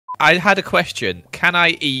I had a question. Can I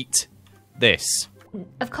eat this?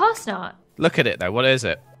 Of course not. Look at it, though. What is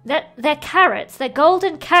it? They're carrots. They're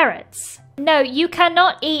golden carrots. No, you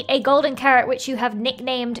cannot eat a golden carrot which you have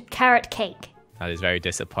nicknamed carrot cake. That is very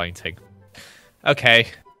disappointing. Okay.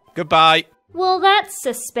 Goodbye. Well, that's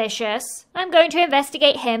suspicious. I'm going to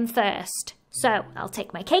investigate him first. So, I'll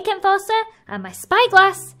take my cake enforcer and my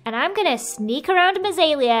spyglass, and I'm gonna sneak around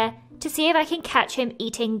Mayzzalia to see if I can catch him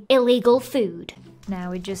eating illegal food.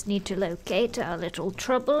 Now we just need to locate our little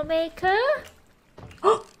troublemaker.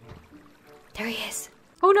 Oh! There he is.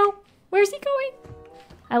 Oh no! Where's he going?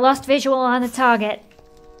 I lost visual on the target.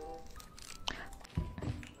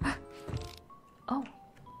 Oh,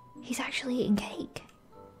 he's actually eating cake.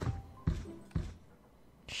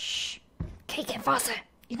 Shh. Cake enforcer,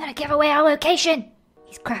 you're gonna give away our location.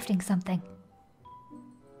 He's crafting something.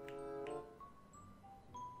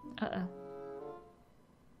 Uh-oh.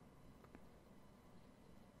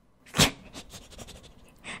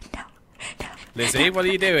 No. Lizzie, what are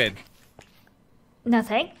you doing?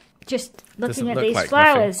 Nothing. Just looking at look these like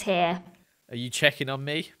flowers nothing. here. Are you checking on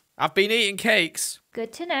me? I've been eating cakes.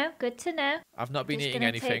 Good to know, good to know. I've not been Just eating gonna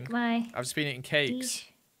anything. take my I've just been eating cakes.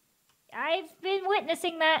 I've been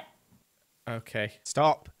witnessing that. Okay.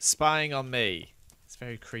 Stop spying on me. It's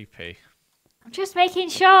very creepy. I'm just making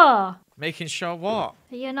sure Making sure what?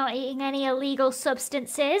 that you're not eating any illegal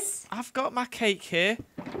substances. I've got my cake here.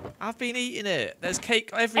 I've been eating it. There's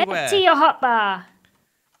cake everywhere. Empty your hot bar.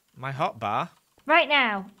 My hot bar? Right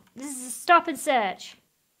now. This is a stop and search.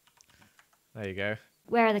 There you go.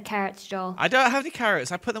 Where are the carrots, Joel? I don't have any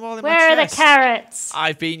carrots. I put them all in my Where are the chest. carrots?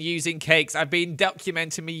 I've been using cakes. I've been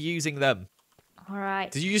documenting me using them. All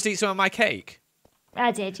right. Did you just eat some of my cake?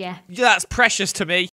 I did, yeah. Yeah, that's precious to me.